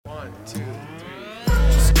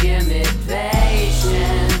Just give me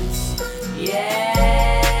patience,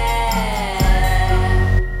 yeah.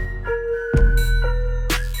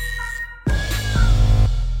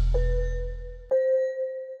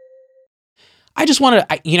 I just wanted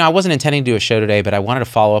to, I wasn't intending to do a show today, but I wanted to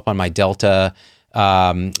follow up on my Delta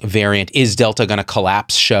variant. Is Delta going to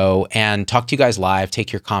collapse show and talk to you guys live,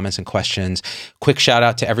 take your comments and questions. Quick shout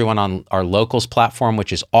out to everyone on our Locals platform,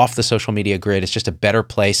 which is off the social media grid. It's just a better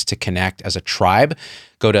place to connect as a tribe.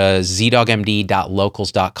 Go to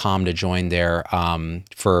zdogmd.locals.com to join there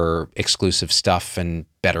for exclusive stuff and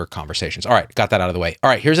better conversations. All right, got that out of the way. All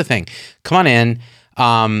right, here's the thing. Come on in.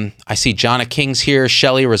 I see Jonna King's here,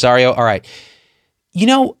 Shelly Rosario. All right.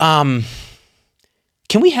 Can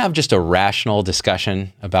we have just a rational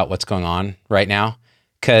discussion about what's going on right now?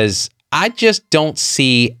 Because I just don't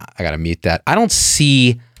see, I got to mute that. I don't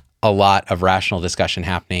see a lot of rational discussion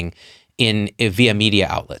happening via media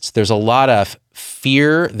outlets. There's a lot of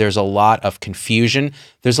fear. There's a lot of confusion.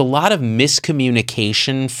 There's a lot of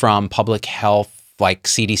miscommunication from public health, like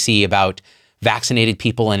CDC, about vaccinated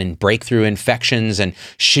people and in breakthrough infections and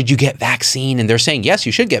should you get vaccine? And they're saying, yes,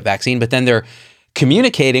 you should get vaccine, but then they're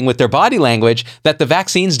communicating with their body language that the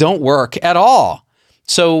vaccines don't work at all.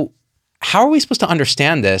 So how are we supposed to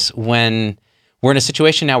understand this when we're in a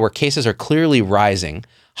situation now where cases are clearly rising?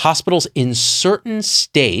 Hospitals in certain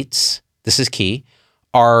states, this is key,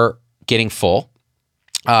 are getting full.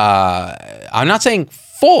 I'm not saying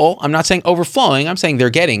full. I'm not saying overflowing. I'm saying they're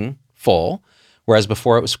getting full, whereas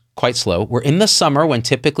before it was quite slow. We're in the summer when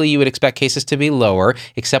typically you would expect cases to be lower,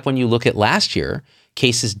 except when you look at last year,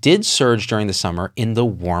 cases did surge during the summer in the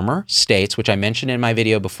warmer states, which I mentioned in my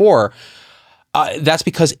video before. That's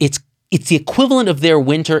because it's the equivalent of their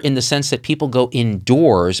winter in the sense that people go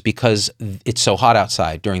indoors because it's so hot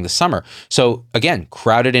outside during the summer. So again,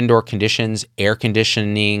 crowded indoor conditions, air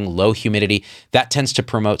conditioning, low humidity, that tends to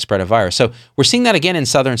promote spread of virus. So we're seeing that again in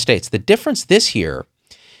southern states. The difference this year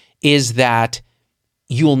is that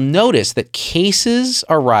you'll notice that cases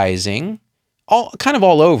are rising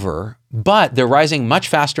all over, but they're rising much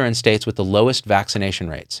faster in states with the lowest vaccination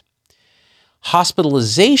rates.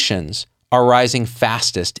 Hospitalizations are rising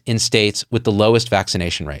fastest in states with the lowest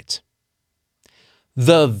vaccination rates.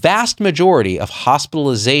 The vast majority of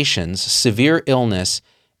hospitalizations, severe illness,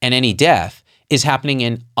 and any death is happening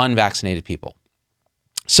in unvaccinated people.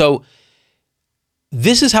 So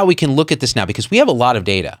this is how we can look at this now, because we have a lot of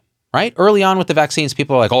data. Right? Early on with the vaccines,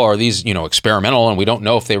 people are like, oh, are these, experimental, and we don't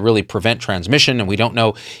know if they really prevent transmission, and we don't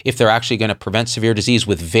know if they're actually going to prevent severe disease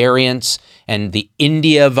with variants. And the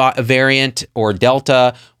India variant or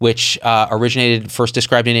Delta, which first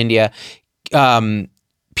described in India,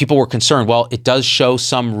 people were concerned. Well, it does show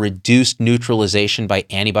some reduced neutralization by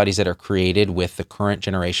antibodies that are created with the current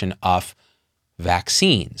generation of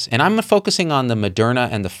vaccines. And I'm focusing on the Moderna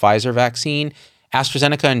and the Pfizer vaccine.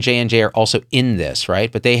 AstraZeneca and J&J are also in this,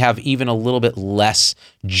 right? But they have even a little bit less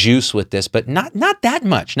juice with this, but not that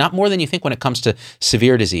much, not more than you think when it comes to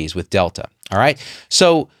severe disease with Delta, all right?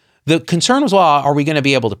 So the concern was, well, are we going to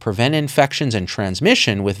be able to prevent infections and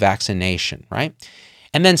transmission with vaccination, right?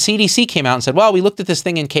 And then CDC came out and said, well, we looked at this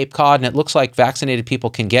thing in Cape Cod, and it looks like vaccinated people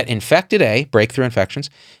can get infected, A, breakthrough infections,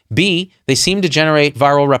 B, they seem to generate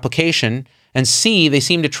viral replication, and C, they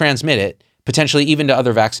seem to transmit it, potentially even to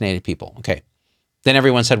other vaccinated people, okay? Then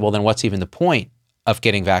everyone said, well, then what's even the point of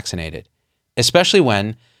getting vaccinated? Especially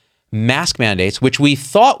when mask mandates, which we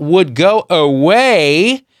thought would go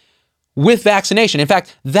away with vaccination. In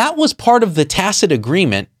fact, that was part of the tacit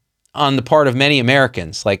agreement on the part of many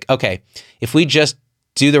Americans. Like, okay, if we just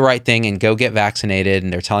do the right thing and go get vaccinated,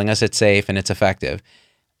 and they're telling us it's safe and it's effective,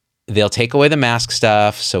 they'll take away the mask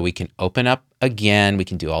stuff so we can open up again, we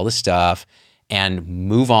can do all this stuff and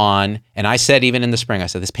move on. And I said, even in the spring, I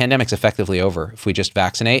said, this pandemic's effectively over. If we just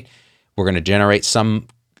vaccinate, we're going to generate some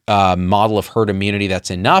model of herd immunity that's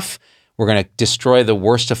enough. We're going to destroy the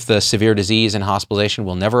worst of the severe disease and hospitalization.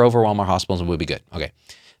 We'll never overwhelm our hospitals and we'll be good. Okay.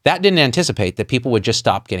 That didn't anticipate that people would just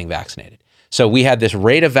stop getting vaccinated. So we had this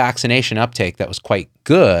rate of vaccination uptake that was quite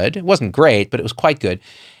good. It wasn't great, but it was quite good.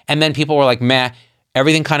 And then people were like, meh,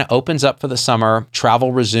 everything kind of opens up for the summer,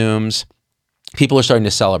 travel resumes, people are starting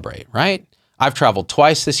to celebrate, right? I've traveled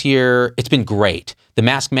twice this year. It's been great. The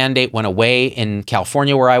mask mandate went away in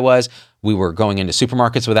California where I was. We were going into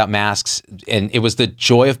supermarkets without masks, and it was the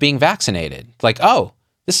joy of being vaccinated. Like, oh,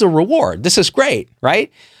 this is a reward. This is great,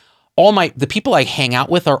 right? The people I hang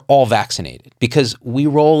out with are all vaccinated because we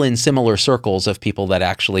roll in similar circles of people that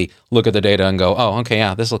actually look at the data and go, oh, okay,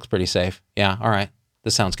 yeah, this looks pretty safe. Yeah, all right.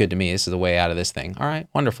 This sounds good to me. This is the way out of this thing. All right,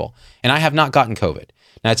 wonderful. And I have not gotten COVID.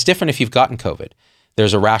 Now, it's different if you've gotten COVID.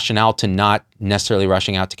 There's a rationale to not necessarily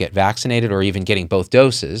rushing out to get vaccinated or even getting both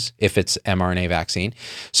doses if it's mRNA vaccine.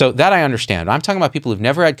 So that I understand. I'm talking about people who've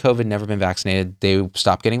never had COVID, never been vaccinated. They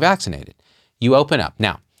stop getting vaccinated. You open up.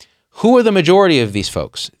 Now, who are the majority of these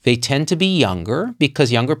folks? They tend to be younger because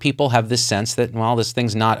younger people have this sense that, well, this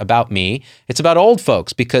thing's not about me. It's about old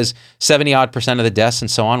folks because 70% of the deaths and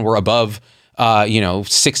so on were above,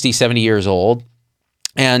 60, 70 years old.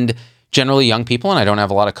 And generally young people, and I don't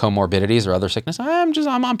have a lot of comorbidities or other sickness,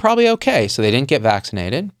 I'm probably okay. So they didn't get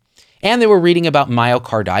vaccinated. And they were reading about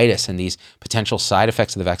myocarditis and these potential side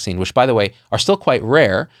effects of the vaccine, which, by the way, are still quite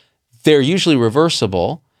rare. They're usually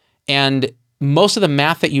reversible. And most of the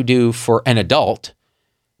math that you do for an adult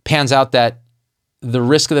pans out that the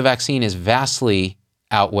risk of the vaccine is vastly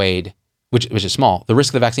outweighed, which is small. The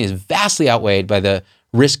risk of the vaccine is vastly outweighed by the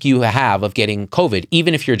risk you have of getting COVID,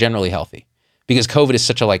 even if you're generally healthy. Because COVID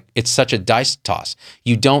is such a dice toss.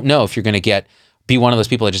 You don't know if you're going to be one of those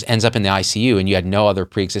people that just ends up in the ICU and you had no other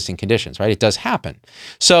pre-existing conditions, right? It does happen.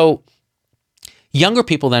 So younger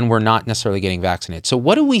people then were not necessarily getting vaccinated. So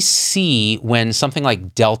what do we see when something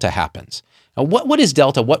like Delta happens? Now, what is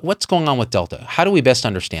Delta? What's going on with Delta? How do we best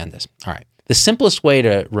understand this? All right. The simplest way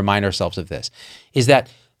to remind ourselves of this is that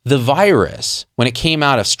the virus, when it came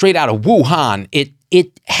straight out of Wuhan,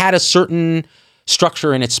 it had a certain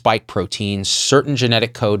structure in its spike proteins, certain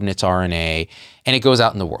genetic code in its RNA, and it goes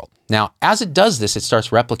out in the world. Now, as it does this, it starts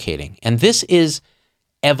replicating. And this is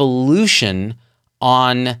evolution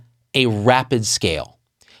on a rapid scale.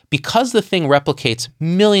 Because the thing replicates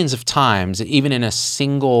millions of times, even in a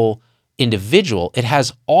single individual, it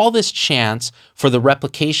has all this chance for the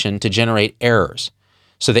replication to generate errors.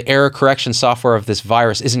 So the error correction software of this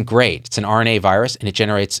virus isn't great. It's an RNA virus and it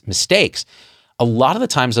generates mistakes. A lot of the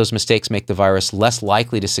times those mistakes make the virus less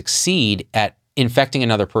likely to succeed at infecting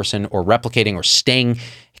another person or replicating or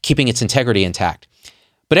keeping its integrity intact.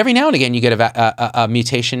 But every now and again, you get a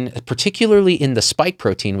mutation, particularly in the spike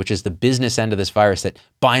protein, which is the business end of this virus that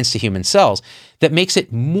binds to human cells, that makes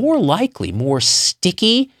it more likely, more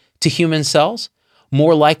sticky to human cells,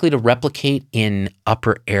 more likely to replicate in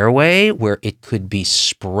upper airway where it could be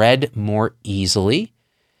spread more easily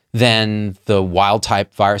than the wild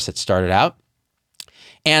type virus that started out.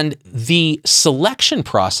 And the selection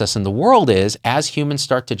process in the world is, as humans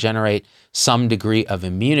start to generate some degree of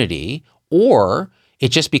immunity, or it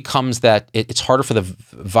just becomes that it's harder for the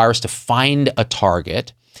virus to find a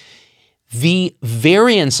target, the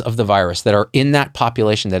variants of the virus that are in that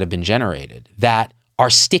population that have been generated, that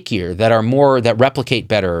are stickier, that replicate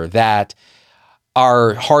better, that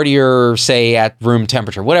are hardier, say, at room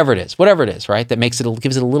temperature, whatever it is, right? That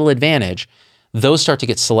gives it a little advantage. Those start to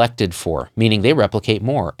get selected for, meaning they replicate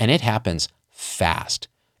more, and it happens fast,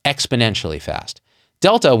 exponentially fast.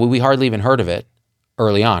 Delta, we hardly even heard of it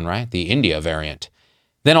early on, right? The India variant.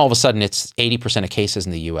 Then all of a sudden, it's 80% of cases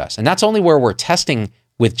in the US. And that's only where we're testing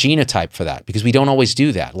with genotype for that, because we don't always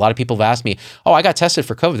do that. A lot of people have asked me, oh, I got tested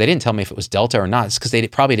for COVID. They didn't tell me if it was Delta or not. It's because they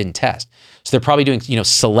probably didn't test. So they're probably doing,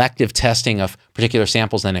 selective testing of particular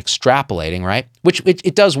samples and extrapolating, right? Which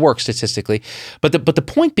it does work statistically. But the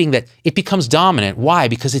point being that it becomes dominant. Why?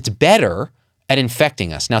 Because it's better at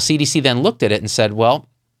infecting us. Now, CDC then looked at it and said, well,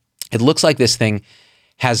 it looks like this thing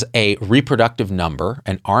has a reproductive number,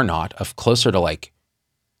 an R naught, of closer to like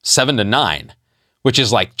 7 to 9, which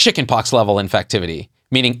is like chickenpox level infectivity,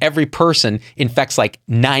 meaning every person infects like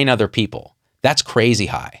 9 other people. That's crazy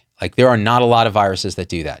high. Like, there are not a lot of viruses that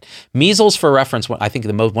do that. Measles, for reference, I think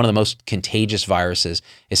one of the most contagious viruses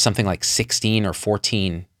is something like 16 or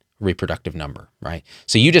 14 reproductive number, right?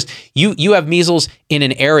 So you have measles in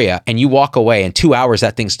an area and you walk away, in 2 hours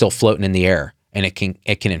that thing's still floating in the air and it can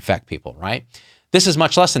infect people, right? This is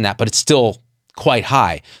much less than that, but it's still quite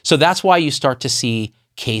high. So that's why you start to see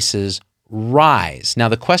cases rise. Now,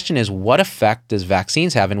 the question is, what effect does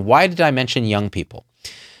vaccines have? And why did I mention young people?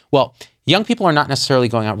 Well, young people are not necessarily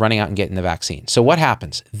running out and getting the vaccine. So what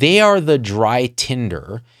happens? They are the dry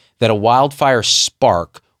tinder that a wildfire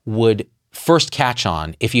spark would first catch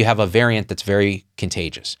on if you have a variant that's very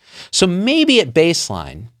contagious. So maybe at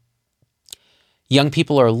baseline, young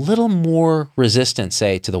people are a little more resistant,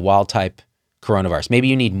 say, to the wild type coronavirus. Maybe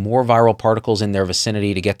you need more viral particles in their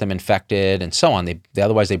vicinity to get them infected and so on.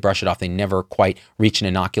 Otherwise, they brush it off. They never quite reach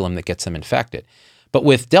an inoculum that gets them infected. But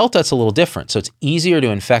with Delta, it's a little different. So it's easier to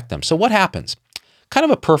infect them. So what happens? Kind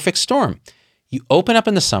of a perfect storm. You open up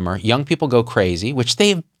in the summer, young people go crazy, which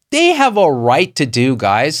they have a right to do,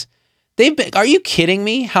 guys. Are you kidding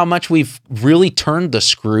me? How much we've really turned the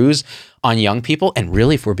screws on young people? And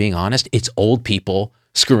really, if we're being honest, it's old people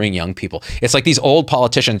screwing young people. It's like these old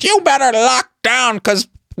politicians, you better lock down because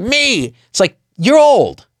me. It's like, you're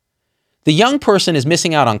old. the young person is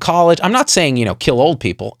missing out on college. I'm not saying, kill old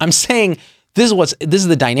people. I'm saying this is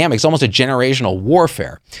the dynamic. It's almost a generational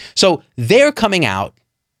warfare. So they're coming out,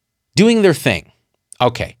 doing their thing.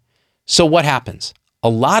 Okay. So what happens? A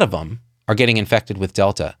lot of them are getting infected with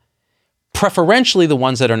Delta, preferentially the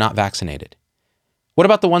ones that are not vaccinated. What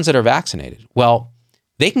about the ones that are vaccinated? Well,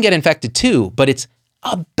 they can get infected too, but it's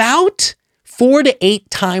about 4 to 8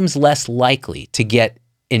 times less likely to get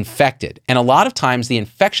infected. And a lot of times the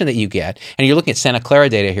infection that you get, and you're looking at Santa Clara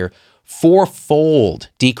data here, 4-fold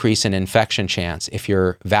decrease in infection chance if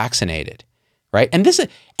you're vaccinated, right? And this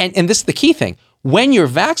is the key thing. When you're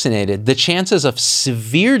vaccinated, the chances of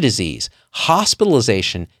severe disease,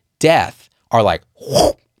 hospitalization, death are like,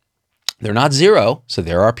 whoosh, they're not zero. So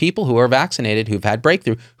there are people who are vaccinated who've had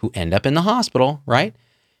breakthrough who end up in the hospital, right?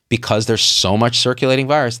 Because there's so much circulating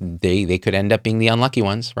virus, they could end up being the unlucky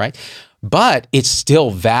ones, right? But it's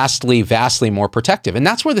still vastly, vastly more protective. And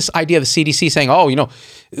that's where this idea of the CDC saying,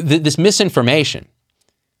 this misinformation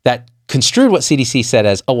that construed what CDC said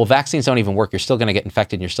as, oh, well, vaccines don't even work. You're still going to get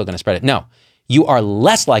infected and you're still going to spread it. No, you are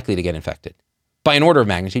less likely to get infected. By an order of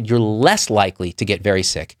magnitude, you're less likely to get very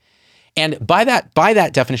sick. And by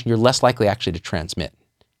that definition, you're less likely actually to transmit,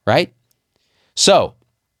 right? So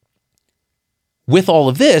with all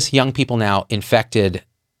of this, young people now infected,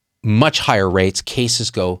 much higher rates,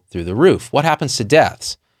 cases go through the roof. What happens to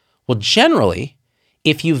deaths? Well, generally,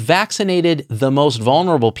 if you vaccinated the most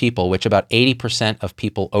vulnerable people, which about 80% of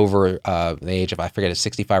people over the age of, I forget,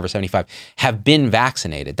 65 or 75, have been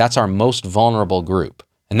vaccinated. That's our most vulnerable group.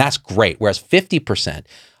 And that's great. Whereas 50%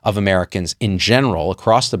 of Americans in general,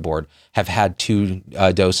 across the board, have had 2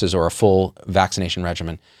 doses or a full vaccination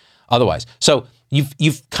regimen otherwise. So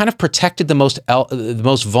you've kind of protected the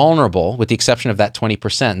most vulnerable, with the exception of that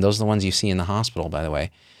 20%. And those are the ones you see in the hospital, by the way.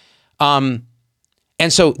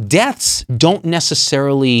 And so deaths don't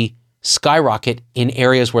necessarily skyrocket in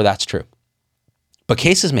areas where that's true. But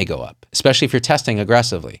cases may go up, especially if you're testing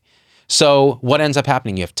aggressively. So what ends up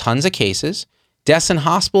happening? You have tons of cases, deaths and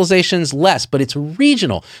hospitalizations less, but it's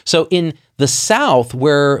regional. So in the South,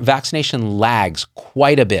 where vaccination lags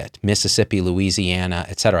quite a bit, Mississippi, Louisiana,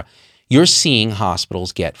 et cetera, you're seeing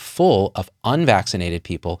hospitals get full of unvaccinated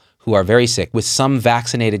people who are very sick with some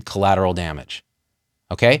vaccinated collateral damage.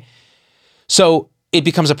 Okay? So it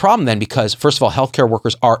becomes a problem then because, first of all, healthcare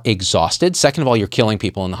workers are exhausted. Second of all, you're killing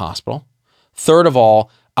people in the hospital. Third of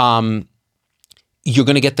all, you're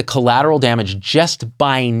going to get the collateral damage just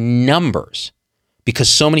by numbers because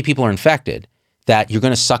so many people are infected that you're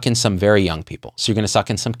going to suck in some very young people. So you're going to suck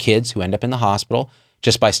in some kids who end up in the hospital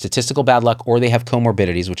just by statistical bad luck, or they have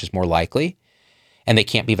comorbidities, which is more likely, and they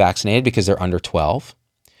can't be vaccinated because they're under 12.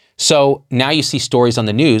 So now you see stories on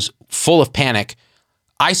the news full of panic.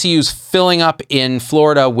 ICUs filling up in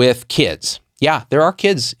Florida with kids. Yeah, there are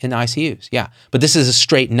kids in the ICUs. Yeah, but this is a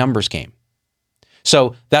straight numbers game.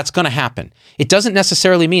 So that's going to happen. It doesn't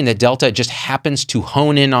necessarily mean that Delta just happens to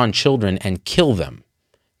hone in on children and kill them.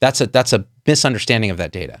 That's a misunderstanding of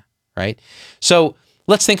that data, right? So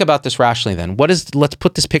let's think about this rationally then. Let's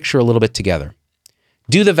put this picture a little bit together.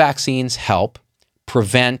 Do the vaccines help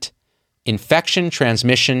prevent infection,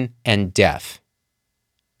 transmission, and death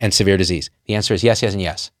and severe disease? The answer is yes, yes, and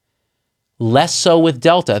yes. Less so with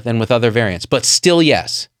Delta than with other variants, but still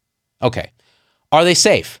yes. Okay. Are they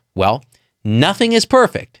safe? Well, nothing is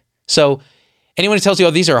perfect. So anyone who tells you,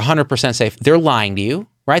 oh, these are 100% safe, they're lying to you,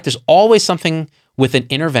 right? There's always something with an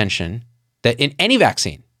intervention that in any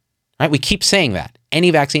vaccine, right? We keep saying that. Any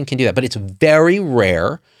vaccine can do that, but it's very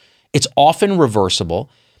rare. It's often reversible.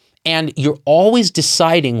 And you're always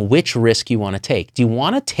deciding which risk you want to take. Do you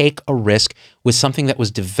want to take a risk with something that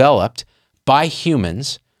was developed by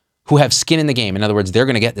humans who have skin in the game? In other words, they're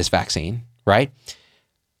going to get this vaccine, right?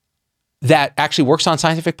 That actually works on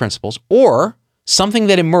scientific principles, or something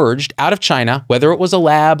that emerged out of China, whether it was a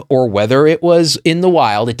lab or whether it was in the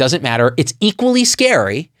wild, it doesn't matter. It's equally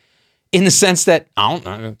scary in the sense that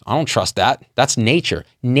I don't trust that. That's nature.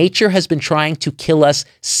 Nature has been trying to kill us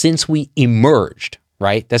since we emerged,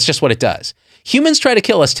 right? That's just what it does. Humans try to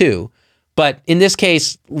kill us too, but in this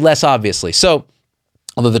case, less obviously. So,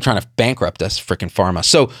 although they're trying to bankrupt us, freaking pharma.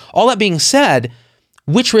 So all that being said,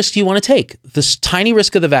 which risk do you want to take? This tiny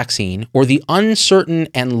risk of the vaccine or the uncertain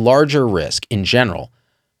and larger risk in general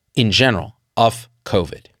of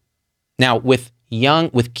COVID? Now, with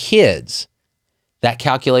kids, that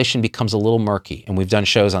calculation becomes a little murky, and we've done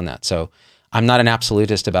shows on that. So I'm not an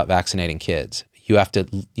absolutist about vaccinating kids. You have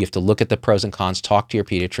to look at the pros and cons, talk to your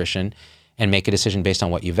pediatrician, and make a decision based on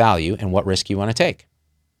what you value and what risk you want to take.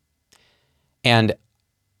 And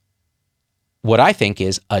what I think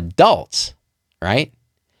is adults, right?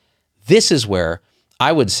 This is where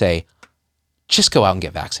I would say just go out and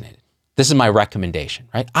get vaccinated. This is my recommendation,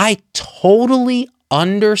 right? I totally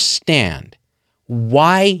understand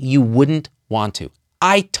why you wouldn't want to.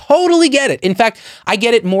 I totally get it. In fact, I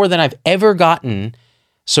get it more than I've ever gotten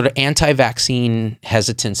sort of anti-vaccine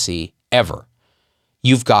hesitancy ever.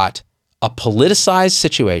 You've got a politicized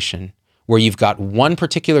situation where you've got one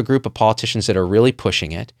particular group of politicians that are really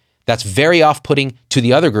pushing it. That's very off-putting to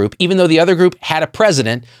the other group, even though the other group had a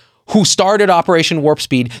president who started Operation Warp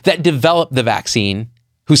Speed that developed the vaccine,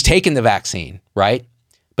 who's taken the vaccine, right?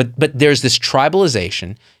 But there's this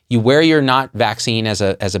tribalization. You wear your not vaccine as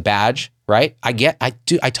a badge, right?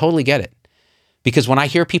 I totally get it. Because when I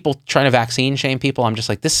hear people trying to vaccine shame people, I'm just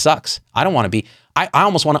like, this sucks. I don't want to be, I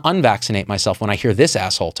almost want to unvaccinate myself when I hear this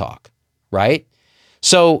asshole talk, right?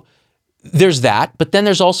 So there's that, but then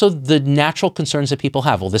there's also the natural concerns that people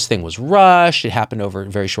have. Well, this thing was rushed. It happened over a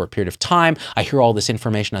very short period of time. I hear all this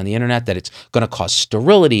information on the internet that it's going to cause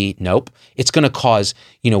sterility. Nope. It's going to cause,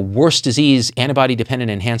 worse disease,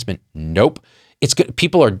 antibody-dependent enhancement. Nope.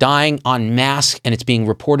 People are dying en masse and it's being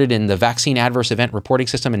reported in the vaccine adverse event reporting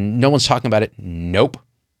system and no one's talking about it. Nope.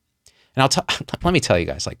 And let me tell you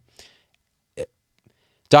guys, like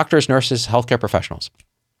doctors, nurses, healthcare professionals,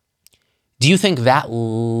 do you think that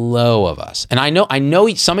low of us, and I know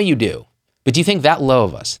some of you do, but do you think that low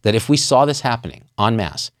of us, that if we saw this happening en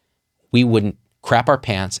masse, we wouldn't crap our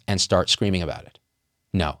pants and start screaming about it?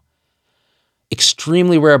 No.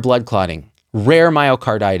 Extremely rare blood clotting, rare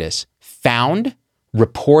myocarditis, found,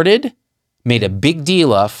 reported, made a big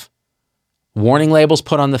deal of, warning labels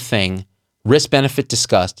put on the thing, risk-benefit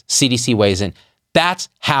discussed, CDC weighs in. That's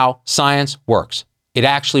how science works. It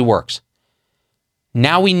actually works.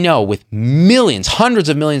 Now we know with millions, hundreds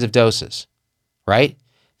of millions of doses, right,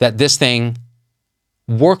 that this thing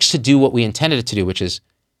works to do what we intended it to do, which is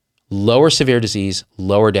lower severe disease,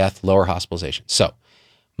 lower death, lower hospitalization. So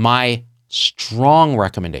my strong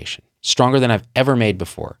recommendation, stronger than I've ever made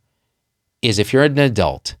before, is if you're an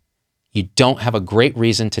adult, you don't have a great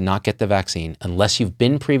reason to not get the vaccine unless you've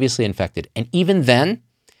been previously infected. And even then,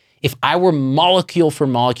 if I were molecule for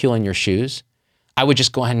molecule in your shoes, I would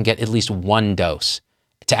just go ahead and get at least one dose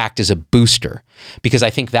to act as a booster, because I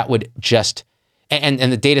think that would just, and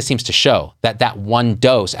the data seems to show that one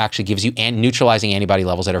dose actually gives you neutralizing antibody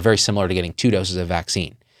levels that are very similar to getting 2 doses of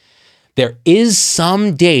vaccine. There is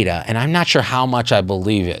some data, and I'm not sure how much I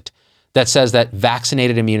believe it, that says that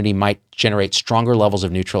vaccinated immunity might generate stronger levels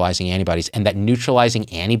of neutralizing antibodies, and that neutralizing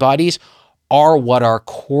antibodies are what are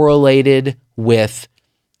correlated with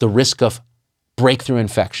the risk of breakthrough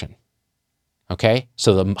infection. Okay?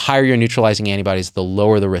 So the higher your neutralizing antibodies, the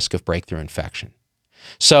lower the risk of breakthrough infection.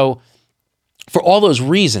 So for all those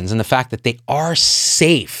reasons and the fact that they are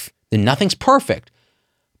safe, then nothing's perfect.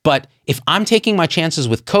 But if I'm taking my chances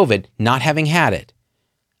with COVID, not having had it,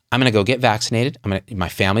 I'm going to go get vaccinated. My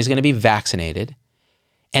family's going to be vaccinated.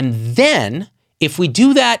 And then if we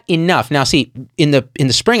do that enough, now see, in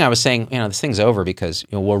the spring I was saying, this thing's over because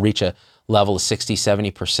we'll reach a level of 60,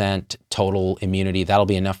 70% total immunity. That'll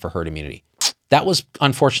be enough for herd immunity. That was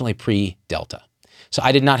unfortunately pre-Delta. So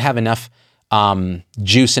I did not have enough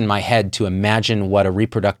juice in my head to imagine what a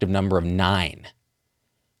reproductive number of 9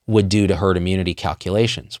 would do to herd immunity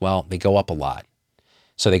calculations. Well, they go up a lot.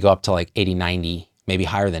 So they go up to like 80, 90, maybe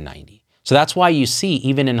higher than 90. So that's why you see,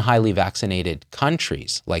 even in highly vaccinated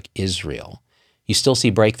countries like Israel, you still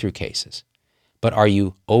see breakthrough cases. But are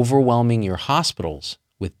you overwhelming your hospitals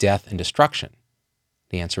with death and destruction?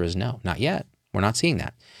 The answer is no, not yet. We're not seeing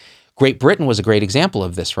that. Great Britain was a great example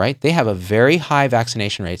of this, right? They have a very high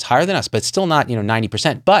vaccination rates, higher than us, but still not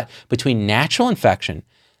 90%. But between natural infection,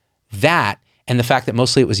 that, and the fact that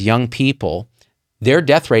mostly it was young people, their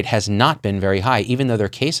death rate has not been very high, even though their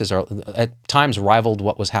cases are at times rivaled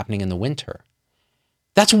what was happening in the winter.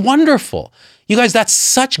 That's wonderful. You guys, that's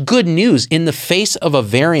such good news in the face of a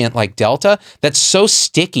variant like Delta that's so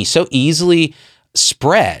sticky, so easily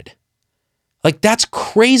spread. Like, that's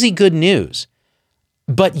crazy good news.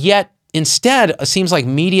 But yet, instead, it seems like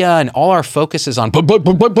media and all our focus is on,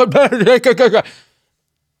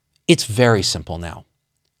 it's very simple now,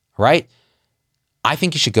 right? I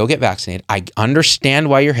think you should go get vaccinated. I understand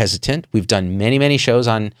why you're hesitant. We've done many, many shows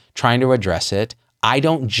on trying to address it. I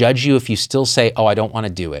don't judge you if you still say, I don't want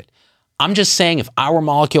to do it. I'm just saying, if I were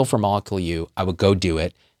molecule for molecule you, I would go do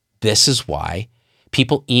it. This is why.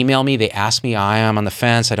 People email me. They ask me, I am on the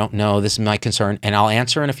fence. I don't know. This is my concern. And I'll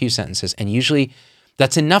answer in a few sentences. And usually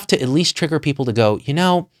that's enough to at least trigger people to go,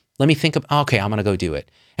 let me think of, okay, I'm going to go do it.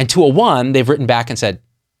 And to a 1, they've written back and said,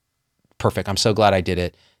 perfect. I'm so glad I did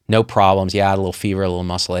it. No problems. Yeah, I had a little fever, a little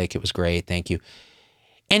muscle ache. It was great. Thank you.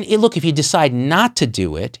 And look, if you decide not to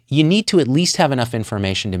do it, you need to at least have enough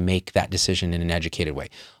information to make that decision in an educated way.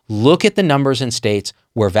 Look at the numbers in states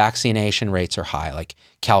where vaccination rates are high, like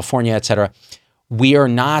California, et cetera. We are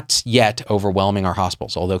not yet overwhelming our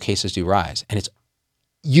hospitals, although cases do rise. And it's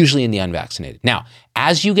usually in the unvaccinated. Now,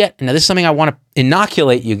 this is something I want to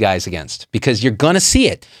inoculate you guys against, because you're going to see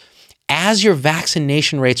it. As your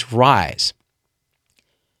vaccination rates rise,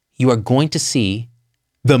 you are going to see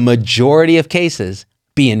the majority of cases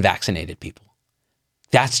be in vaccinated people.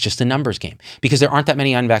 That's just a numbers game, because there aren't that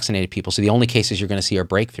many unvaccinated people. So the only cases you're going to see are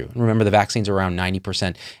breakthrough. And remember, the vaccines are around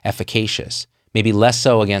 90% efficacious, maybe less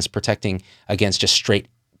so against protecting against just straight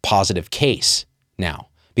positive case now.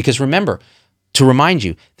 Because remember, to remind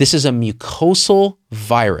you, this is a mucosal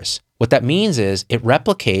virus. What that means is it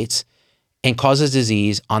replicates and causes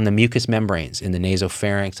disease on the mucous membranes in the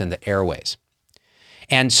nasopharynx and the airways.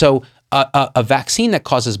 And so a vaccine that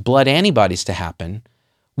causes blood antibodies to happen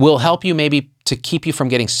will help you maybe to keep you from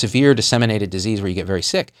getting severe disseminated disease where you get very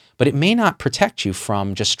sick, but it may not protect you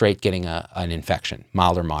from just straight getting an infection,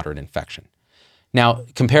 mild or moderate infection. Now,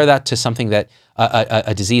 compare that to something that,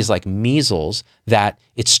 a disease like measles, that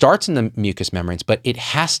it starts in the mucous membranes, but it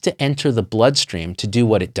has to enter the bloodstream to do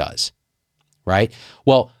what it does, right?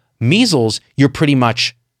 Well, measles, you're pretty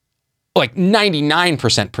much like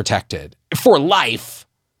 99% protected for life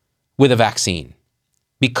with a vaccine,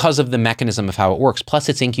 because of the mechanism of how it works. Plus,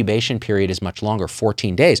 its incubation period is much longer,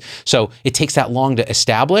 14 days. So it takes that long to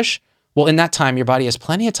establish. Well, in that time, your body has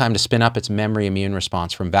plenty of time to spin up its memory immune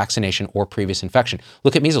response from vaccination or previous infection.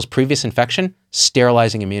 Look at measles. Previous infection,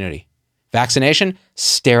 sterilizing immunity. Vaccination,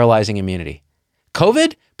 sterilizing immunity.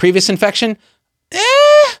 COVID, previous infection,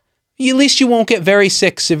 at least you won't get very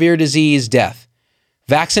sick, severe disease, death.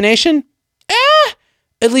 Vaccination,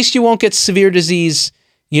 at least you won't get severe disease,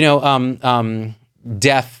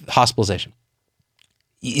 death, hospitalization.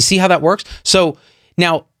 You see how that works? So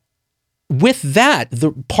now, with that,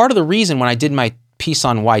 the part of the reason when I did my piece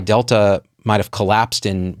on why Delta might have collapsed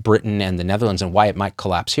in Britain and the Netherlands and why it might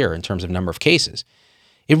collapse here in terms of number of cases,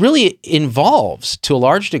 it really involves, to a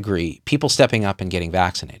large degree, people stepping up and getting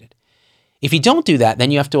vaccinated. If you don't do that,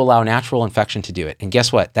 then you have to allow natural infection to do it. And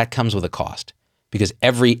guess what? That comes with a cost, because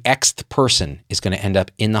every Xth person is going to end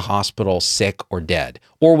up in the hospital sick or dead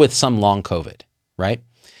or with some long COVID, right?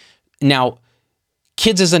 Now,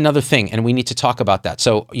 kids is another thing, and we need to talk about that.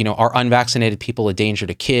 So, are unvaccinated people a danger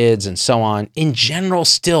to kids and so on? In general,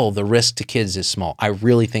 still, the risk to kids is small. I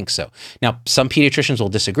really think so. Now, some pediatricians will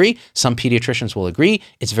disagree. Some pediatricians will agree.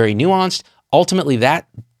 It's very nuanced. Ultimately, that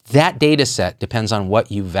data set depends on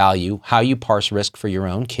what you value, how you parse risk for your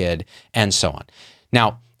own kid, and so on.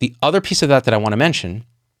 Now, the other piece of that I want to mention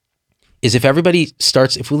is if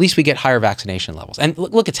at least we get higher vaccination levels. And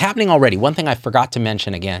look, it's happening already. One thing I forgot to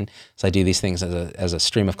mention again, as I do these things as a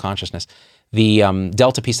stream of consciousness, the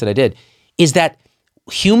Delta piece that I did, is that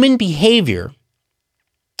human behavior,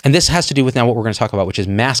 and this has to do with now what we're going to talk about, which is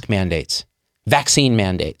mask mandates, vaccine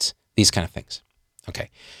mandates, these kind of things.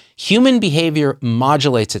 Okay. Human behavior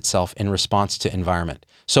modulates itself in response to environment.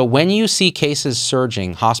 So when you see cases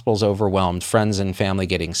surging, hospitals overwhelmed, friends and family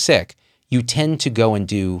getting sick, you tend to go and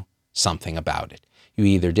do something about it. You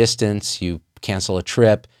either distance, you cancel a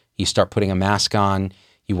trip, you start putting a mask on,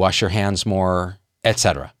 you wash your hands more,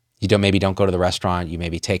 etc. You don't go to the restaurant, you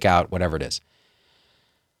maybe take out, whatever it is.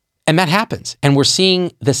 And that happens. And we're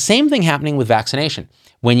seeing the same thing happening with vaccination.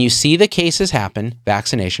 When you see the cases happen,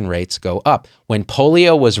 vaccination rates go up. When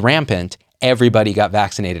polio was rampant, everybody got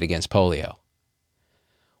vaccinated against polio.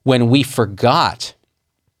 When we forgot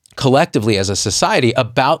collectively as a society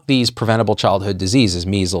about these preventable childhood diseases,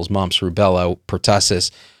 measles, mumps, rubella,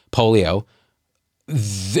 pertussis, polio,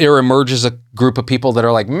 there emerges a group of people that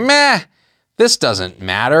are like, meh, this doesn't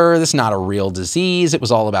matter. This is not a real disease. It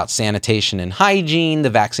was all about sanitation and hygiene. The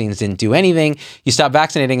vaccines didn't do anything. You stop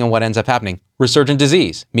vaccinating and what ends up happening? Resurgent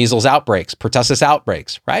disease, measles outbreaks, pertussis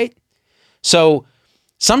outbreaks, right? So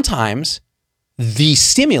sometimes the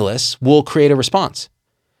stimulus will create a response.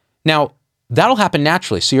 Now, that'll happen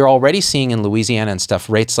naturally. So you're already seeing in Louisiana and stuff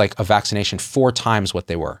rates like a vaccination 4 times what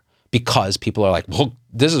they were, because people are like, well,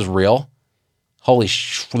 this is real. Holy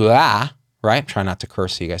right? I'm trying not to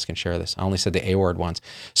curse so you guys can share this. I only said the A word once.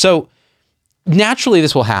 So naturally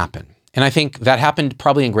this will happen. And I think that happened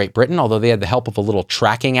probably in Great Britain, although they had the help of a little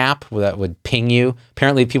tracking app that would ping you.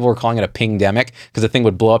 Apparently people were calling it a pingdemic because the thing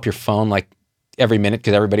would blow up your phone like every minute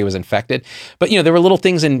because everybody was infected. But there were little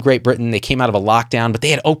things in Great Britain. They came out of a lockdown, but they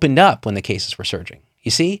had opened up when the cases were surging. You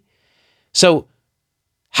see? So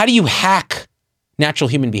how do you hack natural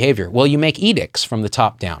human behavior? Well, you make edicts from the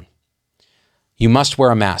top down. You must wear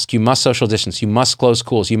a mask. You must social distance. You must close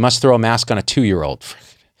schools. You must throw a mask on a 2-year-old.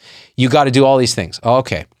 you got to do all these things.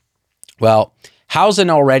 Okay. Well, how's an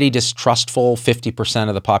already distrustful 50%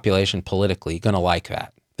 of the population politically going to like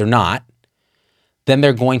that? They're not. Then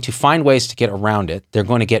they're going to find ways to get around it. They're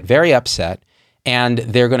going to get very upset, and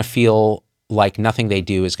they're going to feel like nothing they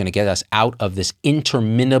do is going to get us out of this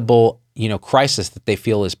interminable, crisis that they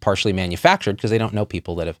feel is partially manufactured because they don't know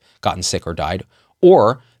people that have gotten sick or died,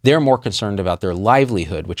 or they're more concerned about their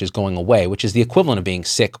livelihood, which is going away, which is the equivalent of being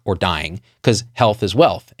sick or dying, because health is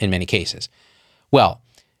wealth in many cases. Well,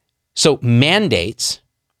 so mandates,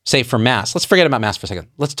 say for masks, let's forget about masks for a second.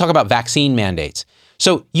 Let's talk about vaccine mandates.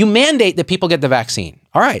 So you mandate that people get the vaccine.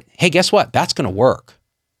 All right. Hey, guess what? That's going to work.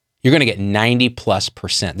 You're going to get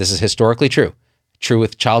 90+%. This is historically true. True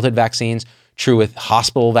with childhood vaccines, true with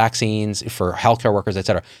hospital vaccines for healthcare workers, et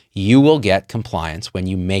cetera. You will get compliance when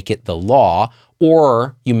you make it the law,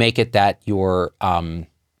 or you make it that your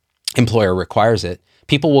employer requires it.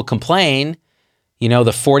 People will complain, the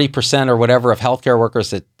 40% or whatever of healthcare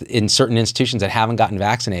workers that in certain institutions that haven't gotten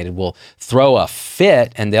vaccinated will throw a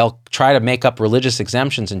fit, and they'll try to make up religious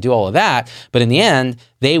exemptions and do all of that. But in the end,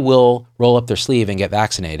 they will roll up their sleeve and get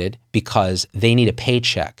vaccinated because they need a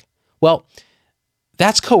paycheck. Well,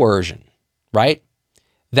 that's coercion, right?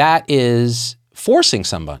 That is forcing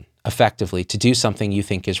someone effectively to do something you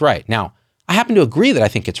think is right. Now, I happen to agree that I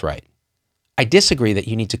think it's right. I disagree that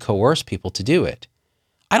you need to coerce people to do it.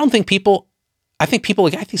 I think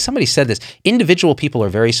somebody said this, individual people are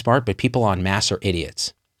very smart, but people en masse are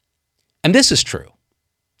idiots. And this is true.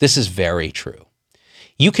 This is very true.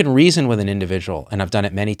 You can reason with an individual, and I've done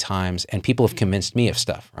it many times, and people have convinced me of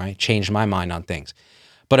stuff, right? Changed my mind on things.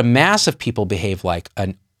 But a mass of people behave like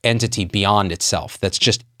an entity beyond itself that's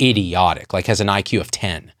just idiotic, like has an IQ of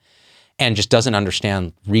 10, and just doesn't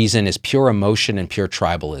understand reason is pure emotion and pure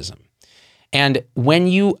tribalism. And when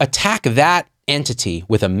you attack that entity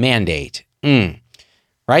with a mandate,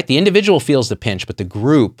 right? The individual feels the pinch, but the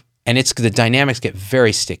group and the dynamics get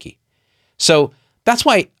very sticky. So that's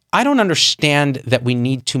why I don't understand that we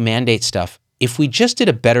need to mandate stuff. If we just did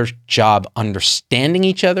a better job understanding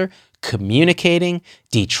each other, communicating,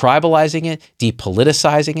 detribalizing it,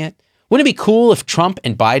 depoliticizing it. Wouldn't it be cool if Trump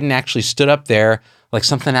and Biden actually stood up there like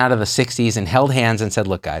something out of the 60s and held hands and said,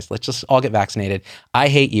 look, guys, let's just all get vaccinated. I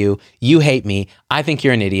hate you. You hate me. I think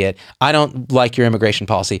you're an idiot. I don't like your immigration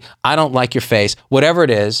policy. I don't like your face, whatever it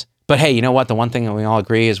is. But hey, you know what? The one thing that we all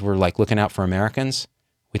agree is we're like looking out for Americans.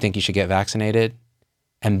 We think you should get vaccinated.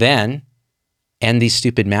 And then end these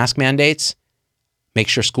stupid mask mandates. Make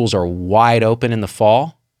sure schools are wide open in the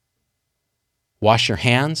fall. Wash your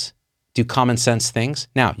hands. Do common sense things.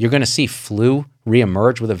 Now, you're going to see flu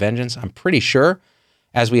reemerge with a vengeance, I'm pretty sure.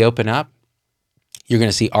 As we open up, you're going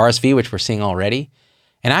to see RSV, which we're seeing already.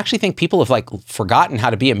 And I actually think people have forgotten how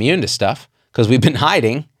to be immune to stuff because we've been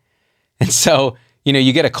hiding. And so,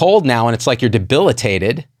 you get a cold now and it's like you're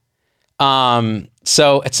debilitated.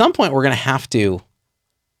 So at some point we're going to have to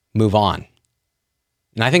move on.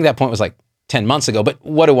 And I think that point was 10 months ago, but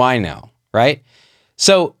what do I know, right?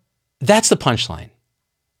 So that's the punchline,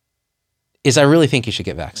 is I really think you should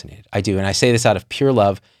get vaccinated. I do. And I say this out of pure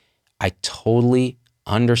love. I totally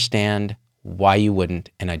understand why you wouldn't,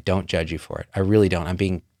 and I don't judge you for it. I really don't. I'm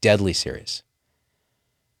being deadly serious.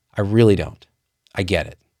 I really don't. I get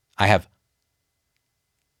it. I have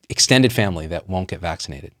extended family that won't get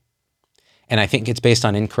vaccinated. And I think it's based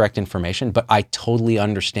on incorrect information, but I totally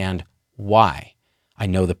understand why. I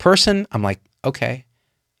know the person. I'm like, okay,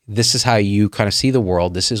 this is how you kind of see the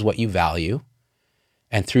world. This is what you value.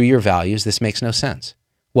 And through your values, this makes no sense.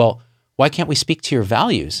 Well, why can't we speak to your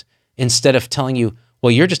values instead of telling you,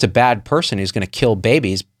 well, you're just a bad person who's going to kill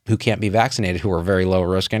babies who can't be vaccinated, who are very low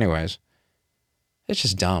risk anyways? It's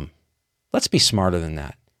just dumb. Let's be smarter than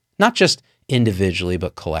that. Not just individually,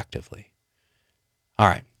 but collectively. All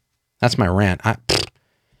right. That's my rant. I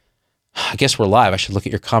guess we're live. I should look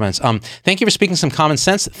at your comments. Thank you for speaking some common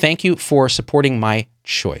sense. Thank you for supporting my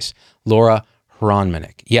choice. Laura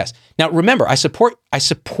Hronmanek. Yes. Now remember, I support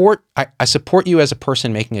you as a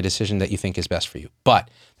person making a decision that you think is best for you. But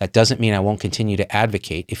that doesn't mean I won't continue to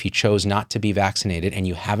advocate if you chose not to be vaccinated and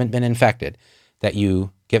you haven't been infected, that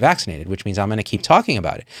you get vaccinated, which means I'm going to keep talking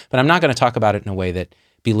about it. But I'm not going to talk about it in a way that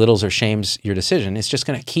belittles or shames your decision. It's just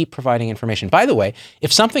going to keep providing information. By the way,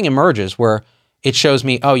 if something emerges where it shows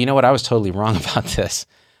me, oh, you know what, I was totally wrong about this.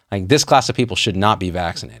 This class of people should not be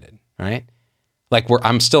vaccinated, right?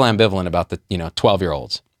 I'm still ambivalent about the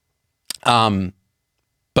 12-year-olds.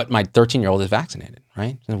 But my 13-year-old is vaccinated,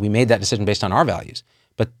 right? And we made that decision based on our values.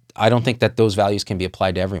 But I don't think that those values can be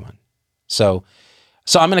applied to everyone. So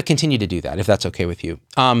I'm going to continue to do that, if that's okay with you.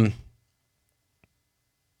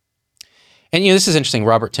 And this is interesting.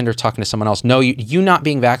 Robert Tinder talking to someone else. No, you not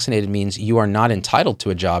being vaccinated means you are not entitled to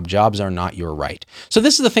a job. Jobs are not your right. So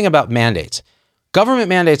this is the thing about mandates. Government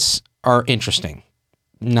mandates are interesting.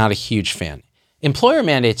 Not a huge fan. Employer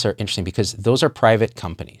mandates are interesting because those are private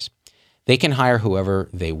companies. They can hire whoever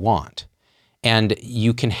they want. And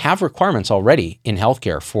you can have requirements already in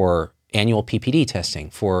healthcare for annual PPD testing,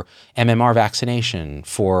 for MMR vaccination,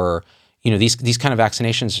 for, these kind of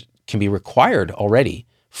vaccinations can be required already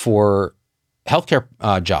for healthcare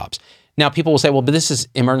jobs. Now, people will say, well, but this is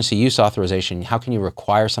emergency use authorization. How can you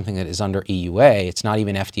require something that is under EUA? It's not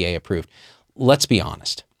even FDA approved. Let's be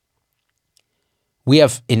honest. We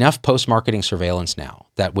have enough post-marketing surveillance now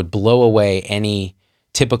that would blow away any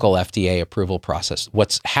typical FDA approval process.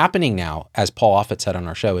 What's happening now, as Paul Offit said on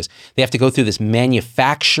our show, is they have to go through this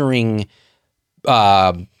manufacturing,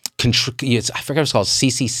 I forget what it's called,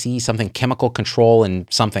 CCC, something, chemical control and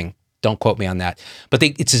something. Don't quote me on that. But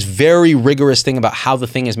it's this very rigorous thing about how the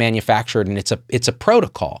thing is manufactured, and it's a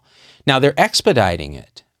protocol. Now, they're expediting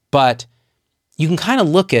it, but you can kind of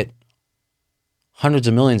look at hundreds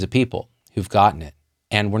of millions of people who've gotten it,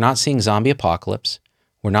 and we're not seeing zombie apocalypse.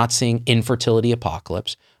 We're not seeing infertility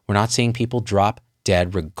apocalypse. We're not seeing people drop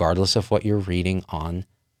dead regardless of what you're reading on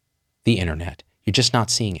the internet. You're just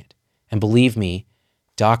not seeing it. And believe me,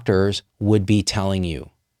 doctors would be telling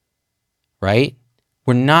you, right?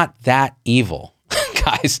 We're not that evil,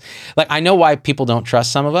 guys. Like, I know why people don't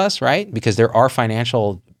trust some of us, right? Because there are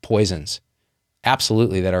financial poisons,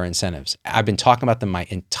 absolutely, that are incentives. I've been talking about them my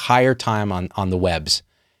entire time on the webs.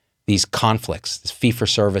 These conflicts, this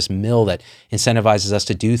fee-for-service mill that incentivizes us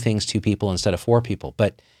to do things to people instead of for people.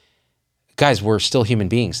 But guys, we're still human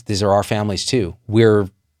beings. These are our families too. We're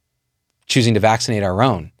choosing to vaccinate our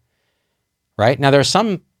own, right? Now, there are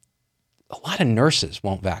a lot of nurses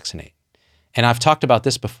won't vaccinate. And I've talked about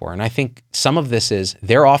this before. And I think some of this is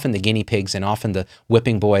they're often the guinea pigs and often the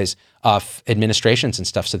whipping boys of administrations and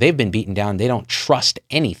stuff. So they've been beaten down. They don't trust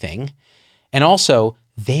anything. And also,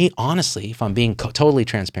 they honestly, if I'm being totally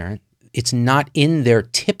transparent, it's not in their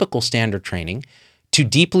typical standard training to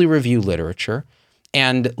deeply review literature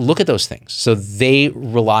and look at those things. So they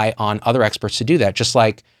rely on other experts to do that, just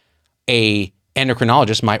like a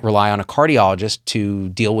endocrinologist might rely on a cardiologist to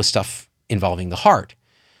deal with stuff involving the heart.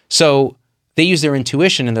 So they use their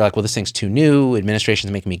intuition and they're like, well, this thing's too new.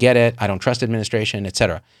 Administration's making me get it. I don't trust administration, et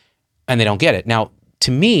cetera. And they don't get it. Now,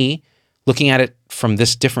 to me, looking at it from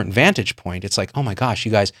this different vantage point, it's like, oh my gosh,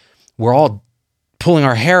 you guys, we're all pulling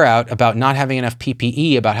our hair out about not having enough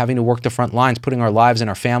PPE, about having to work the front lines, putting our lives and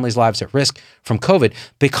our families' lives at risk from COVID.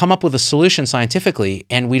 They come up with a solution scientifically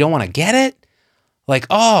and we don't want to get it? Like,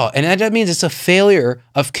 oh, and that means it's a failure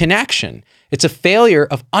of connection. It's a failure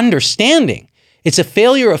of understanding. It's a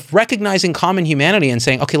failure of recognizing common humanity and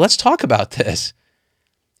saying, okay, let's talk about this.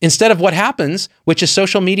 Instead of what happens, which is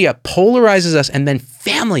social media polarizes us and then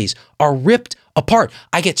families are ripped apart.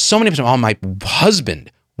 I get so many people, oh, my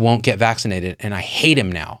husband won't get vaccinated and I hate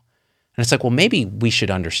him now. And it's like, well, maybe we should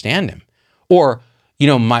understand him. Or,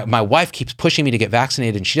 my wife keeps pushing me to get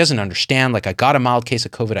vaccinated and she doesn't understand. Like, I got a mild case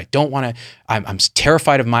of COVID. I don't want to, I'm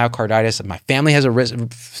terrified of myocarditis. My family has a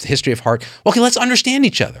history of heart. Okay, let's understand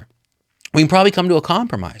each other. We can probably come to a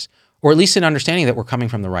compromise, or at least an understanding that we're coming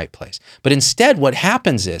from the right place. But instead, what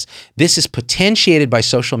happens is this is potentiated by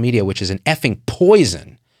social media, which is an effing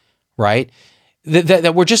poison, right?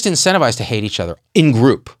 That we're just incentivized to hate each other in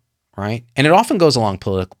group, right? And it often goes along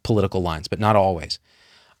political lines, but not always.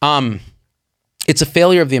 It's a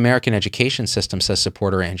failure of the American education system, says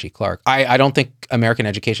supporter Angie Clark. I don't think American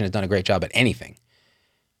education has done a great job at anything,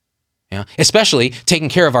 especially taking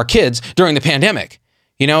care of our kids during the pandemic.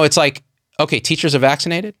 It's like, okay, teachers are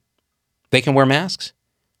vaccinated. They can wear masks.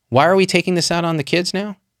 Why are we taking this out on the kids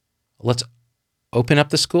now? Let's open up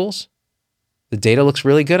the schools. The data looks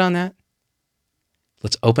really good on that.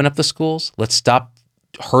 Let's open up the schools. Let's stop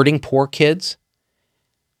hurting poor kids.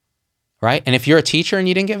 Right? And if you're a teacher and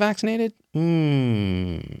you didn't get vaccinated,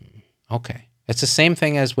 okay. It's the same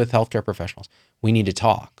thing as with healthcare professionals. We need to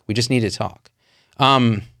talk. We just need to talk.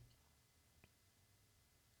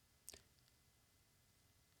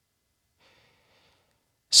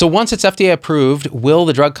 So once it's FDA approved, will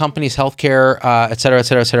the drug companies, healthcare, et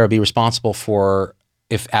cetera, be responsible for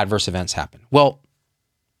if adverse events happen? Well,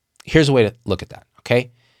 here's a way to look at that,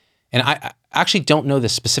 okay? And I actually don't know the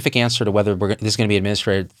specific answer to whether this is going to be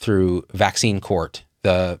administered through vaccine court,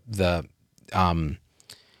 the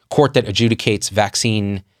court that adjudicates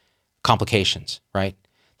vaccine complications, right?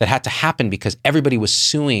 That had to happen because everybody was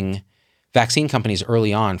suing vaccine companies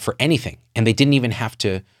early on for anything, and they didn't even have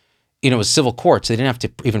to. It was civil courts. They didn't have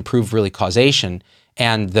to even prove really causation.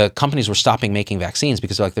 And the companies were stopping making vaccines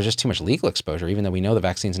because they're like, there's just too much legal exposure, even though we know the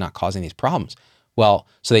vaccine's not causing these problems. Well,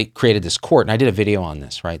 so they created this court, and I did a video on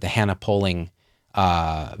this, right? The Hannah Polling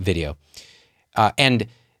video. And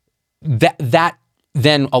that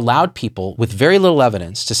then allowed people with very little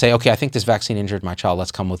evidence to say, okay, I think this vaccine injured my child.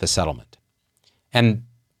 Let's come with a settlement. And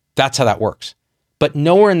that's how that works. But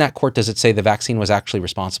nowhere in that court does it say the vaccine was actually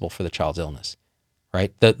responsible for the child's illness,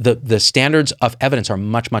 right? The standards of evidence are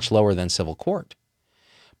much, much lower than civil court.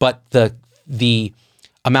 But the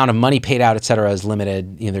amount of money paid out, et cetera, is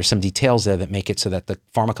limited. There's some details there that make it so that the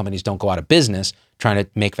pharma companies don't go out of business trying to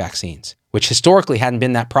make vaccines, which historically hadn't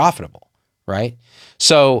been that profitable, right?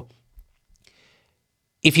 So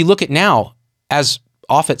if you look at now, as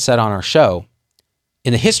Offit said on our show,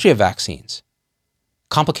 in the history of vaccines,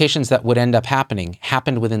 complications that would end up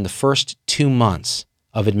happened within the first 2 months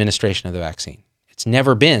of administration of the vaccine. It's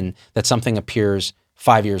never been that something appears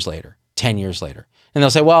 5 years later, 10 years later. And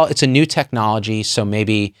they'll say, well, it's a new technology, so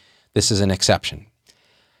maybe this is an exception.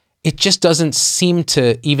 It just doesn't seem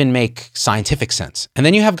to even make scientific sense. And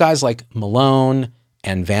then you have guys like Malone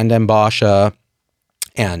and Van den Bossche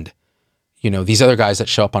and these other guys that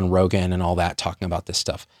show up on Rogan and all that talking about this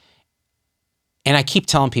stuff. And I keep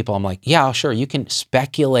telling people, I'm like, yeah, sure, you can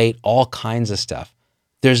speculate all kinds of stuff.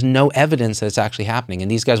 There's no evidence that it's actually happening. And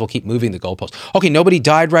these guys will keep moving the goalposts. Okay, nobody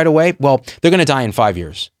died right away. Well, they're going to die in 5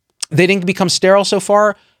 years. They didn't become sterile so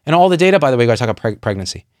far. And all the data, by the way, we got to talk about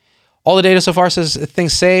pregnancy. All the data so far says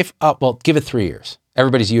things safe. Well, give it 3 years.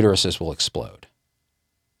 Everybody's uteruses will explode.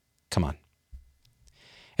 Come on.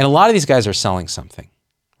 And a lot of these guys are selling something,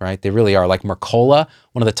 right? They really are. Like Mercola,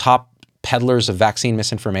 one of the top peddlers of vaccine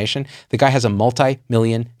misinformation. The guy has a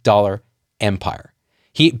multi-million-dollar empire.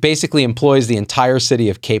 He basically employs the entire city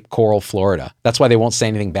of Cape Coral, Florida. That's why they won't say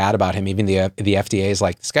anything bad about him. Even the FDA is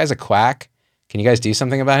like, this guy's a quack. Can you guys do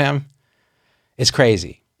something about him? It's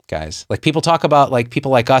crazy, guys. Like people talk about like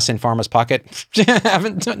people like us in pharma's pocket.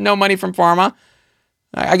 Haven't no money from pharma.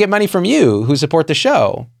 I get money from you who support the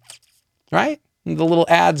show, right? The little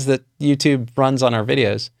ads that YouTube runs on our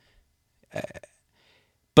videos.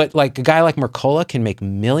 But like a guy like Mercola can make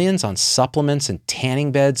millions on supplements and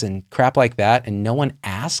tanning beds and crap like that, and no one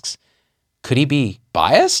asks, could he be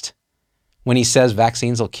biased when he says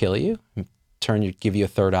vaccines will kill you and give you a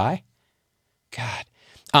third eye?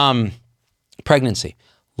 God. Pregnancy.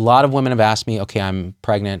 A lot of women have asked me, okay, I'm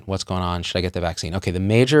pregnant. What's going on? Should I get the vaccine? Okay, the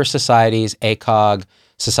major societies, ACOG,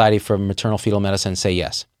 Society for Maternal Fetal Medicine, say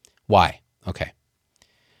yes. Why? Okay.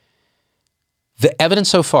 The evidence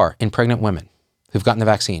so far in pregnant women who've gotten the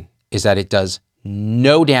vaccine is that it does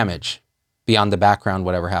no damage beyond the background,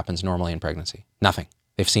 whatever happens normally in pregnancy. Nothing.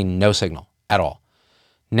 They've seen no signal at all.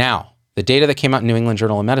 Now, the data that came out in New England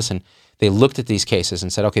Journal of Medicine, they looked at these cases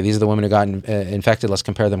and said, okay, these are the women who got infected. Let's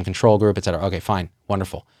compare them control group, et cetera. Okay, fine.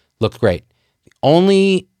 Wonderful. Looked great. The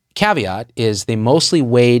only caveat is they mostly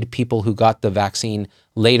weighed people who got the vaccine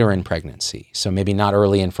later in pregnancy. So maybe not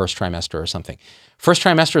early in first trimester or something. First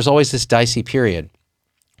trimester is always this dicey period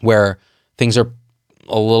where things are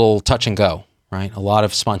a little touch and go, right? A lot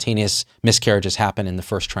of spontaneous miscarriages happen in the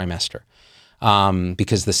first trimester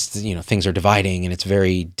because things are dividing and it's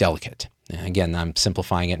very delicate. And again, I'm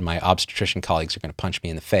simplifying it, and my obstetrician colleagues are going to punch me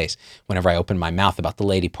in the face whenever I open my mouth about the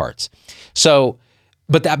lady parts. So,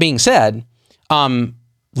 but that being said,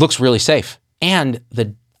 looks really safe. And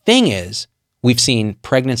the thing is, we've seen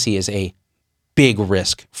pregnancy is a big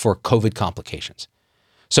risk for COVID complications.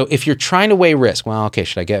 So if you're trying to weigh risk, well, okay,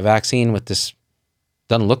 should I get a vaccine with this?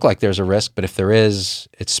 Doesn't look like there's a risk, but if there is,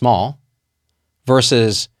 it's small.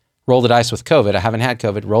 Versus roll the dice with COVID. I haven't had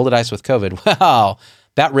COVID. Roll the dice with COVID. Wow,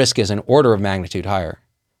 that risk is an order of magnitude higher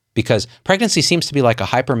because pregnancy seems to be like a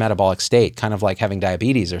hypermetabolic state, kind of like having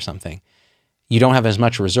diabetes or something. You don't have as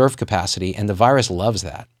much reserve capacity, and the virus loves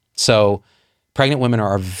that. So pregnant women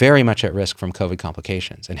are very much at risk from COVID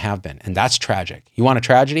complications and have been, and that's tragic. You want a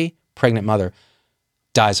tragedy? Pregnant mother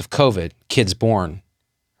dies of COVID, kids born,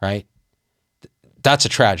 right? That's a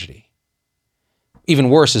tragedy. Even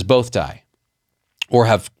worse is both die or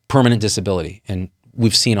have permanent disability, and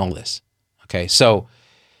we've seen all this. Okay, so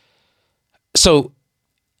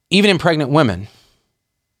even in pregnant women,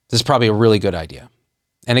 this is probably a really good idea.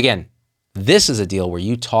 And again, this is a deal where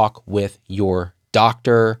you talk with your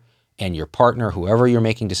doctor and your partner, whoever you're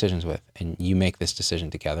making decisions with, and you make this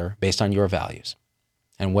decision together based on your values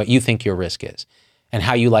and what you think your risk is and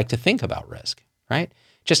how you like to think about risk, right?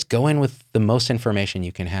 Just go in with the most information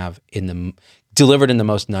you can have delivered in the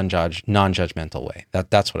most non-judgmental way.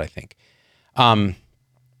 That's what I think.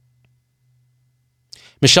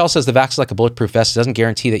 Michelle says the vax is like a bulletproof vest. It doesn't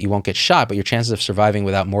guarantee that you won't get shot, but your chances of surviving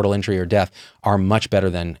without mortal injury or death are much better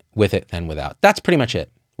than with it than without. That's pretty much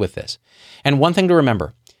it with this. And one thing to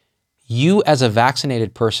remember, you as a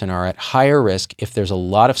vaccinated person are at higher risk if there's a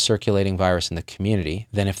lot of circulating virus in the community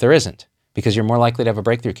than if there isn't, because you're more likely to have a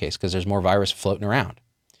breakthrough case because there's more virus floating around.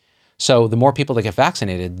 So the more people that get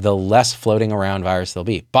vaccinated, the less floating around virus there'll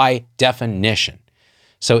be by definition.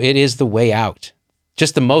 So it is the way out,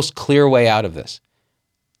 just the most clear way out of this.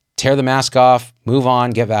 Tear the mask off, move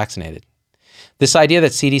on, get vaccinated. This idea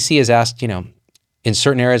that CDC has asked, in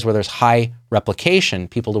certain areas where there's high replication,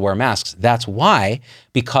 people to wear masks. That's why,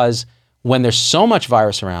 because when there's so much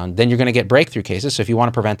virus around, then you're going to get breakthrough cases. So if you want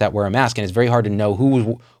to prevent that, wear a mask. And it's very hard to know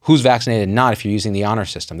who's vaccinated and not if you're using the honor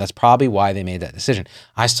system. That's probably why they made that decision.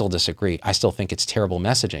 I still disagree. I still think it's terrible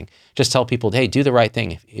messaging. Just tell people, hey, do the right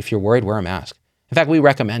thing. If you're worried, wear a mask. In fact, we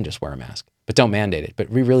recommend just wear a mask, but don't mandate it.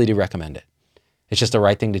 But we really do recommend it. It's just the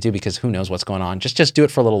right thing to do because who knows what's going on. Just do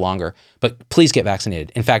it for a little longer, but please get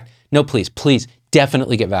vaccinated. In fact, no, please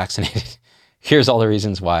definitely get vaccinated. Here's all the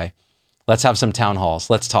reasons why. Let's have some town halls.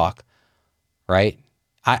 Let's talk, right?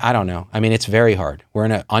 I don't know. I mean, it's very hard. We're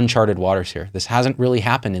in uncharted waters here. This hasn't really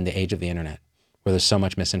happened in the age of the internet where there's so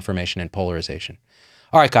much misinformation and polarization.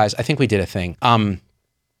 All right, guys, I think we did a thing.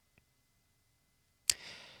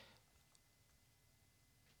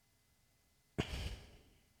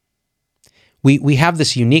 We have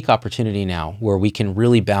this unique opportunity now where we can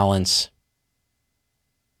really balance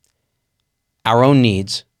our own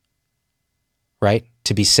needs, right?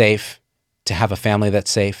 To be safe, to have a family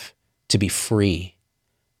that's safe, to be free,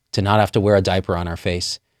 to not have to wear a diaper on our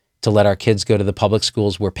face, to let our kids go to the public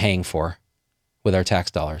schools we're paying for with our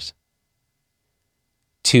tax dollars,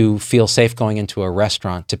 to feel safe going into a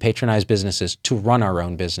restaurant, to patronize businesses, to run our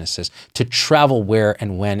own businesses, to travel where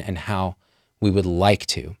and when and how we would like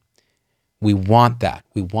to. We want that.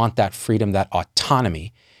 We want that freedom, that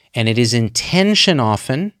autonomy. And it is in tension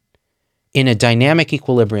often in a dynamic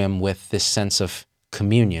equilibrium with this sense of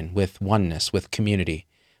communion, with oneness, with community,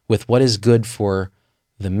 with what is good for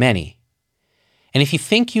the many. And if you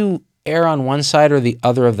think you err on one side or the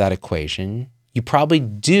other of that equation, you probably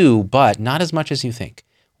do, but not as much as you think.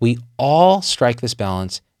 We all strike this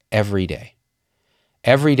balance every day.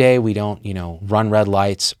 Every day we don't, run red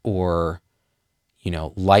lights or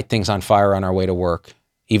light things on fire on our way to work,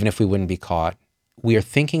 even if we wouldn't be caught. We are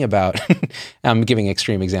thinking about, I'm giving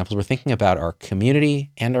extreme examples, we're thinking about our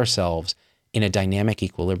community and ourselves in a dynamic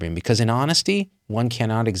equilibrium because in honesty, one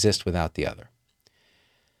cannot exist without the other.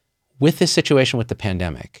 With this situation with the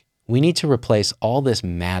pandemic, we need to replace all this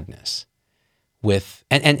madness with,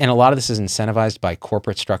 and a lot of this is incentivized by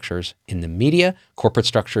corporate structures in the media, corporate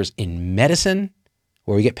structures in medicine,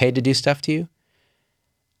 where we get paid to do stuff to you,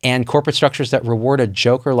 and corporate structures that reward a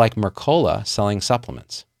joker like Mercola selling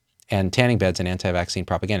supplements and tanning beds and anti-vaccine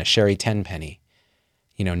propaganda. Sherry Tenpenny,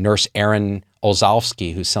 Nurse Erin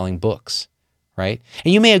Olzalski, who's selling books, right?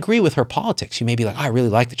 And you may agree with her politics. You may be like, I really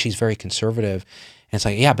like that she's very conservative. And it's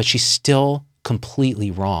like, yeah, but she's still completely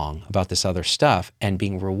wrong about this other stuff and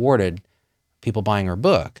being rewarded people buying her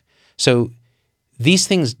book. So these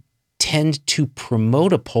things tend to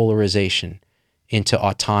promote a polarization into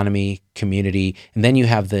autonomy, community, and then you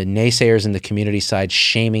have the naysayers in the community side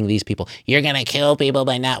shaming these people. You're going to kill people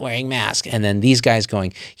by not wearing masks. And then these guys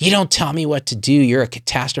going, you don't tell me what to do. You're a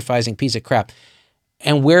catastrophizing piece of crap.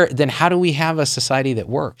 And then how do we have a society that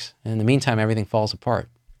works? And in the meantime, everything falls apart.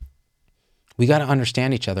 We got to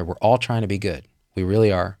understand each other. We're all trying to be good. We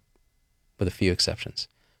really are, with a few exceptions.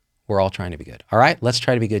 We're all trying to be good. All right, let's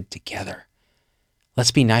try to be good together.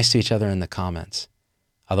 Let's be nice to each other in the comments.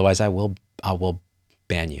 Otherwise, I will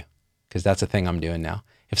ban you because that's a thing I'm doing now.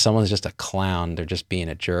 If someone's just a clown, they're just being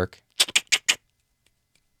a jerk.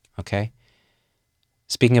 Okay?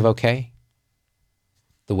 Speaking of okay,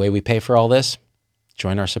 the way we pay for all this,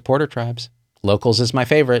 join our supporter tribes. Locals is my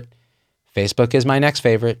favorite. Facebook is my next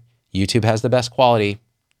favorite. YouTube has the best quality.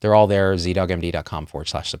 They're all there,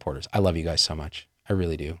 zdogmd.com/supporters. I love you guys so much. I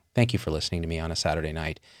really do. Thank you for listening to me on a Saturday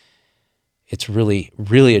night. It's really,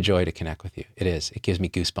 really a joy to connect with you. It is. It gives me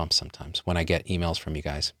goosebumps sometimes when I get emails from you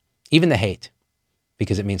guys. Even the hate,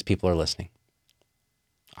 because it means people are listening.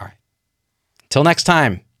 All right. Until next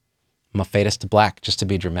time, I'm going to fade us to black just to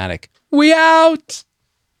be dramatic. We out!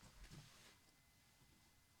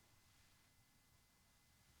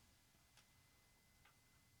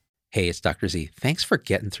 Hey, it's Dr. Z. Thanks for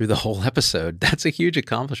getting through the whole episode. That's a huge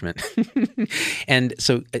accomplishment. And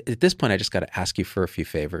so at this point, I just got to ask you for a few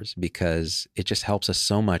favors because it just helps us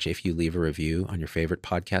so much if you leave a review on your favorite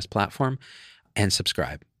podcast platform and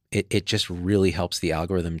subscribe. It just really helps the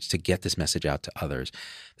algorithms to get this message out to others.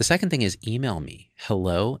 The second thing is email me,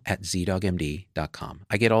 hello@zdogmd.com.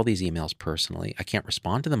 I get all these emails personally. I can't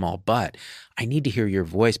respond to them all, but I need to hear your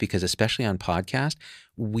voice because especially on podcast,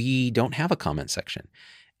 we don't have a comment section.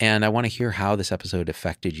 And I want to hear how this episode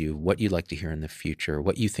affected you, what you'd like to hear in the future,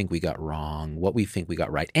 what you think we got wrong, what we think we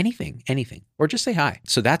got right, anything, or just say hi.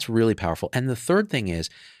 So that's really powerful. And the third thing is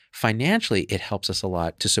financially, it helps us a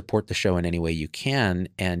lot to support the show in any way you can.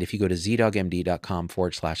 And if you go to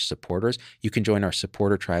zdogmd.com/supporters, you can join our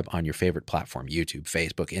supporter tribe on your favorite platform, YouTube,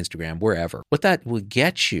 Facebook, Instagram, wherever. What that will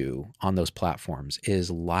get you on those platforms is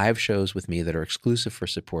live shows with me that are exclusive for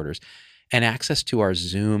supporters and access to our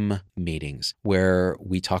Zoom meetings where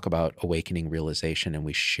we talk about awakening realization and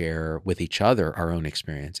we share with each other our own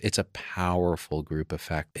experience. It's a powerful group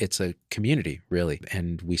effect. It's a community, really.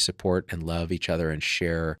 And we support and love each other and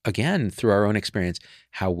share, again, through our own experience,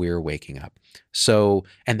 how we're waking up. So,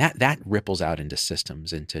 and that ripples out into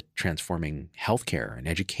systems, into transforming healthcare and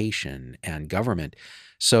education and government.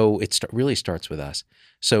 So it really starts with us.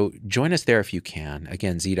 So join us there if you can.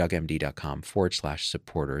 Again,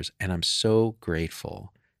 zdogmd.com/supporters. And I'm so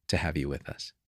grateful to have you with us.